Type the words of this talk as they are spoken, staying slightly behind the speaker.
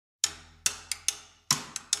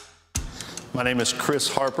My name is Chris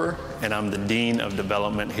Harper, and I'm the Dean of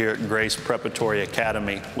Development here at Grace Preparatory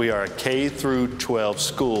Academy. We are a K through 12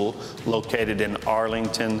 school located in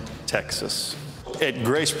Arlington, Texas. At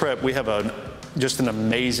Grace Prep, we have just an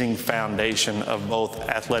amazing foundation of both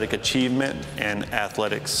athletic achievement and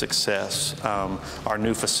athletic success. Our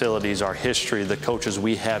new facilities, our history, the coaches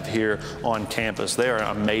we have here on campus, they are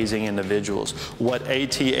amazing individuals. What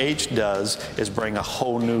ATH does is bring a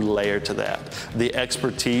whole new layer to that. The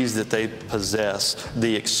expertise that they possess,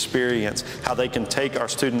 the experience, how they can take our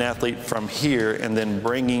student athlete from here and then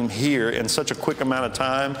bring him here in such a quick amount of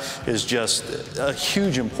time is just a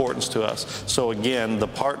huge importance to us. So again, the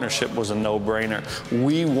partnership was a no-brainer.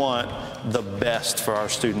 We want the best for our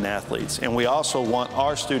student athletes, and we also want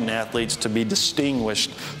our student athletes to be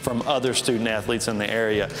distinguished from other student athletes in the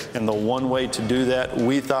area. And the one way to do that,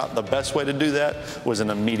 we thought the best way to do that was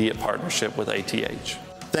an immediate partnership with ATH.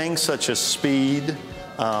 Things such as speed,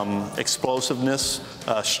 explosiveness,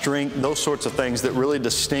 strength, those sorts of things that really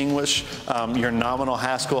distinguish your nominal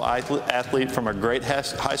high school athlete from a great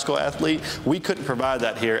high school athlete, we couldn't provide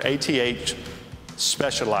that here. ATH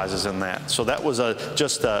specializes in that. So that was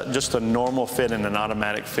just a normal fit and an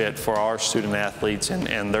automatic fit for our student athletes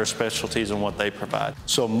and their specialties and what they provide.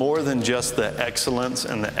 So more than just the excellence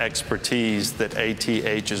and the expertise that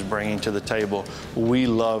ATH is bringing to the table, we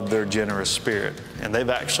love their generous spirit. And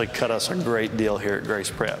they've actually cut us a great deal here at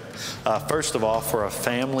Grace Prep. First of all, for a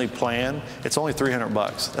family plan, it's only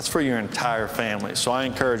 $300. That's for your entire family. So I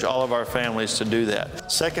encourage all of our families to do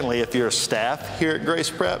that. Secondly, if you're a staff here at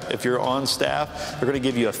Grace Prep, if you're on staff, they're going to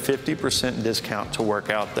give you a 50% discount to work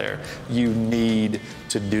out there. You need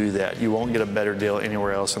to do that. You won't get a better deal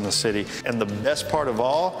anywhere else in the city. And the best part of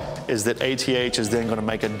all is that ATH is then going to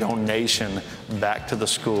make a donation back to the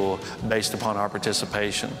school based upon our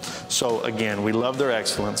participation. So again, we love their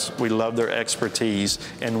excellence, we love their expertise,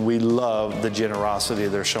 and we love the generosity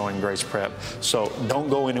they're showing Grace Prep. So don't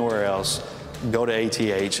go anywhere else. Go to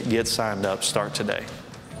ATH, get signed up, start today.